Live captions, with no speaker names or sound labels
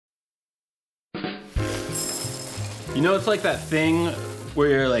You know, it's like that thing where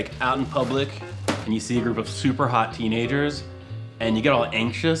you're like out in public and you see a group of super hot teenagers and you get all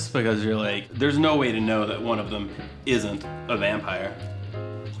anxious because you're like, there's no way to know that one of them isn't a vampire.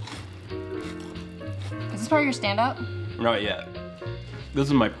 Is this part of your stand-up? Not yet. This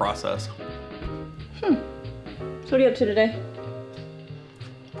is my process. So what are you up to today?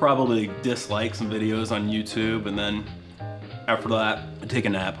 Probably dislike some videos on YouTube, and then after that, I take a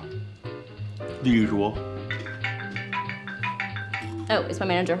nap. The usual. Oh, it's my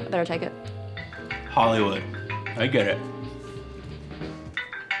manager. I better take it. Hollywood. I get it.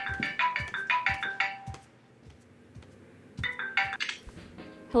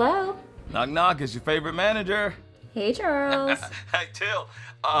 Hello? Knock knock, it's your favorite manager. Hey, Charles. Hey, Teal.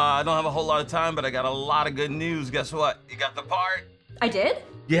 I don't have a whole lot of time, but I got a lot of good news. Guess what? You got the part? I did?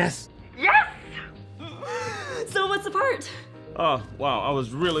 Yes. Yes! So what's the part? Oh, wow, I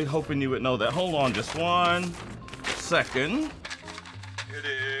was really hoping you would know that. Hold on just 1 second. It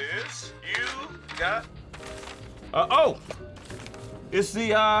is, you got, oh! It's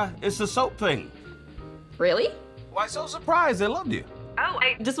the soap thing. Really? Why so surprised? They loved you. Oh,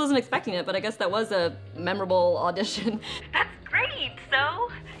 I just wasn't expecting it, but I guess that was a memorable audition. That's great, so?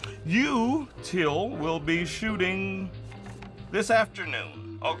 You, Teal, will be shooting this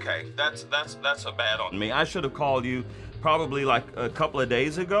afternoon. Okay, that's a bad on me. I should have called you probably like a couple of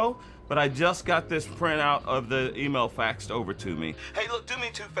days ago, but I just got this printout of the email faxed over to me. Hey, look, do me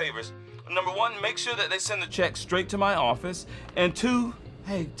 2 favors. Number 1, make sure that they send the check straight to my office. And 2,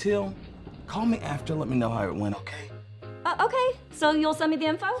 hey, Teal, call me after, let me know how it went, okay? Okay, so you'll send me the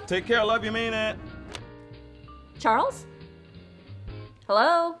info? Take care, love you, mean it. Charles?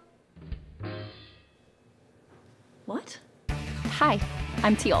 Hello? What? Hi,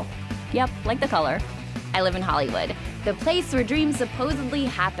 I'm Teal. Yep, like the color. I live in Hollywood, the place where dreams supposedly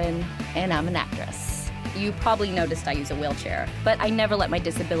happen, and I'm an actress. You probably noticed I use a wheelchair, but I never let my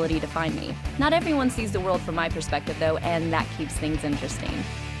disability define me. Not everyone sees the world from my perspective, though, and that keeps things interesting.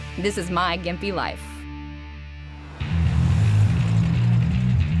 This is my Gimpy life.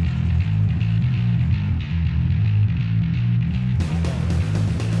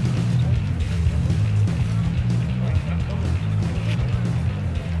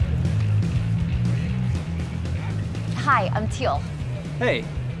 Hi, I'm Teal. Hey.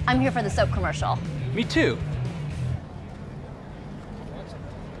 I'm here for the soap commercial. Me too.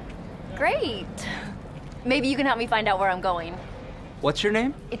 Great. Maybe you can help me find out where I'm going. What's your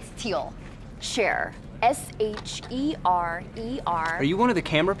name? It's Teal. Cher. S-H-E-R-E-R. Are you one of the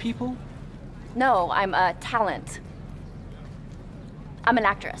camera people? No, I'm a talent. I'm an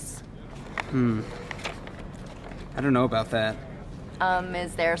actress. I don't know about that.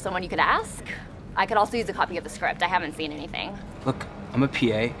 Is there someone you could ask? I could also use a copy of the script. I haven't seen anything. Look, I'm a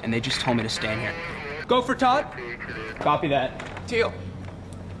PA, and they just told me to stand here. Go for Todd. Copy that. Teal.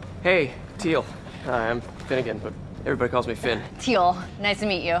 Hey, Teal. I'm Finnegan, but everybody calls me Finn. Teal, nice to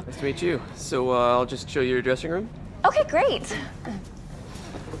meet you. Nice to meet you. So I'll just show you your dressing room. Okay, great.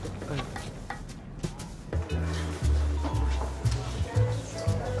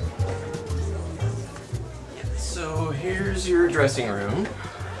 So here's your dressing room.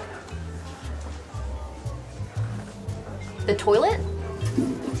 The toilet?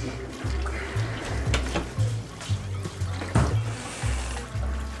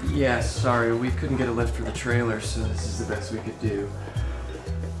 Yeah, sorry, we couldn't get a lift for the trailer, so this is the best we could do.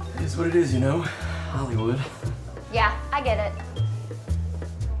 It is what it is, you know? Hollywood. Yeah, I get it.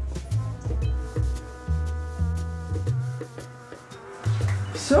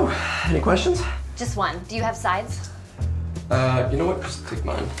 So, any questions? Just one. Do you have sides? You know what? Just take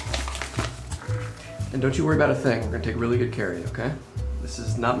mine. And don't you worry about a thing. We're gonna take really good care of you, okay? This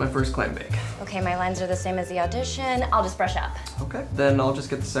is not my first clam bake. Okay, my lines are the same as the audition. I'll just brush up. Okay, then I'll just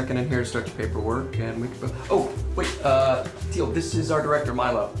get the second in here to start your paperwork, and we can go. Oh, wait, Teal, this is our director,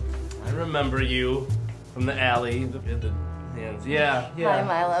 Milo. I remember you from the alley, the hands. Yeah. Hi,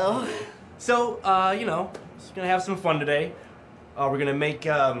 Milo. So, you know, just gonna have some fun today. We're gonna make,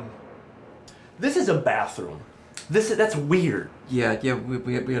 this is a bathroom. That's weird. Yeah,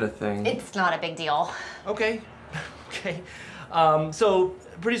 we had a thing. It's not a big deal. Okay, okay. So,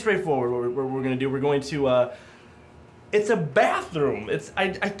 pretty straightforward what we're gonna do. We're going to, it's a bathroom. I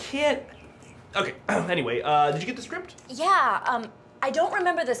can't, okay, anyway, did you get the script? Yeah, I don't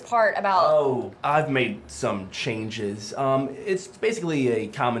remember this part about... Oh, I've made some changes. It's basically a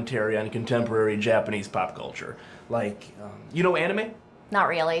commentary on contemporary Japanese pop culture. Like, you know anime? Not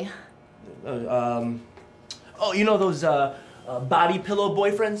really. Oh, you know those body pillow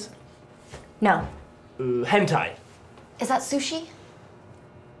boyfriends? No. Hentai. Is that sushi?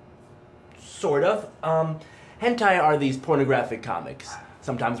 Sort of. Hentai are these pornographic comics,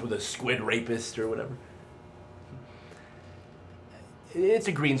 sometimes with a squid rapist or whatever. It's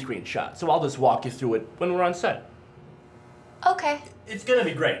a green screen shot, so I'll just walk you through it when we're on set. Okay. It's gonna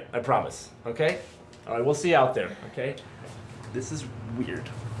be great, I promise, okay? All right, we'll see you out there, okay? This is weird.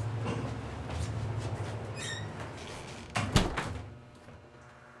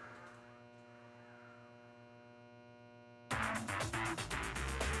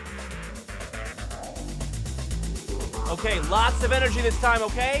 Okay, lots of energy this time,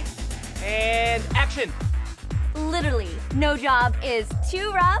 okay? And action! Literally, no job is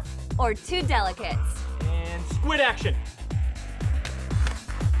too rough or too delicate. And squid action!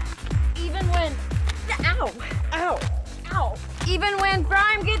 Even when... Ow! Ow! Ow! Even when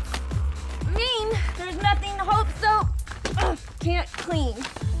grime gets mean, there's nothing Hope Soap can't clean.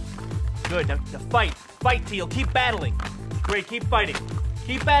 Good, now fight. Fight, Teal, keep battling. Great, keep fighting.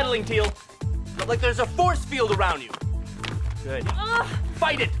 Keep battling, Teal. Like there's a force field around you. Good.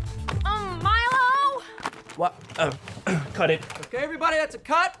 Fight it! Milo! What? Cut it. Okay, everybody, that's a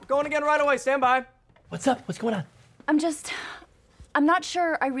cut. We're going again right away. Stand by. What's up? What's going on? I'm not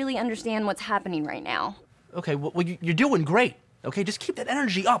sure I really understand what's happening right now. Okay, well, you're doing great. Okay, just keep that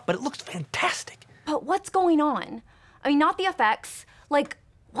energy up, but it looks fantastic. But what's going on? I mean, not the effects. Like,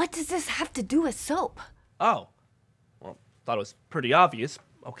 what does this have to do with soap? Oh. Well, thought it was pretty obvious,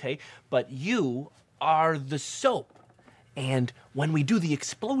 okay? But you are the soap. And when we do the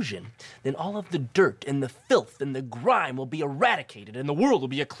explosion, then all of the dirt and the filth and the grime will be eradicated and the world will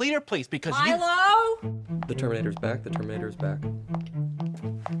be a cleaner place because Milo? The Terminator's back. The Terminator's back.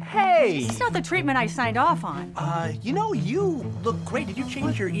 Hey! It's not the treatment I signed off on. You know, you look great. Did you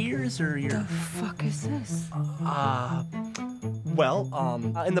change your ears or your... The fuck is this? Well,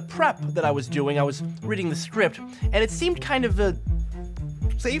 in the prep that I was doing, I was reading the script, and it seemed kind of,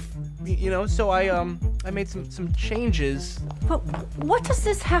 safe, you know, so I made some changes. But what does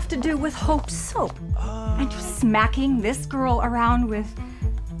this have to do with Hope Soap? And you smacking this girl around with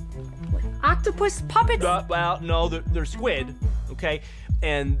octopus puppets? Well, no, they're squid, okay?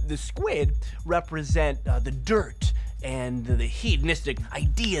 And the squid represent the dirt and the hedonistic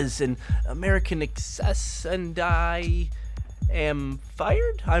ideas and American excess, and I am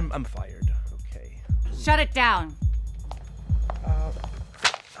fired? I'm fired, okay. Shut it down.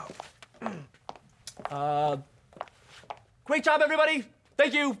 Great job, everybody.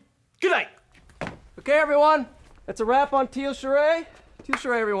 Thank you. Good night. Okay, everyone. That's a wrap on Teal Charade. Teal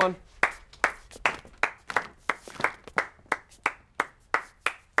Charade, everyone.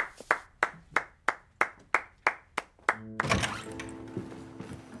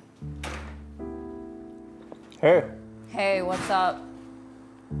 Hey, Hey, what's up?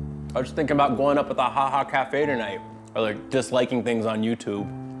 I was just thinking about going up at the Ha Ha Cafe tonight, or like disliking things on YouTube.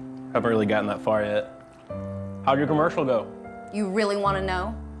 Haven't really gotten that far yet. How'd your commercial go? You really want to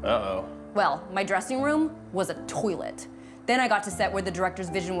know? Uh-oh. Well, my dressing room was a toilet. Then I got to set where the director's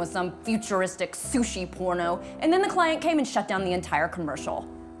vision was some futuristic sushi porno, and then the client came and shut down the entire commercial.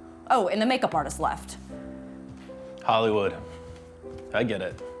 Oh, and the makeup artist left. Hollywood. I get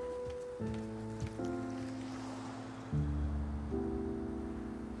it.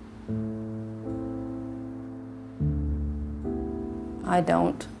 I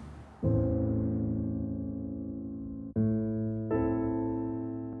don't.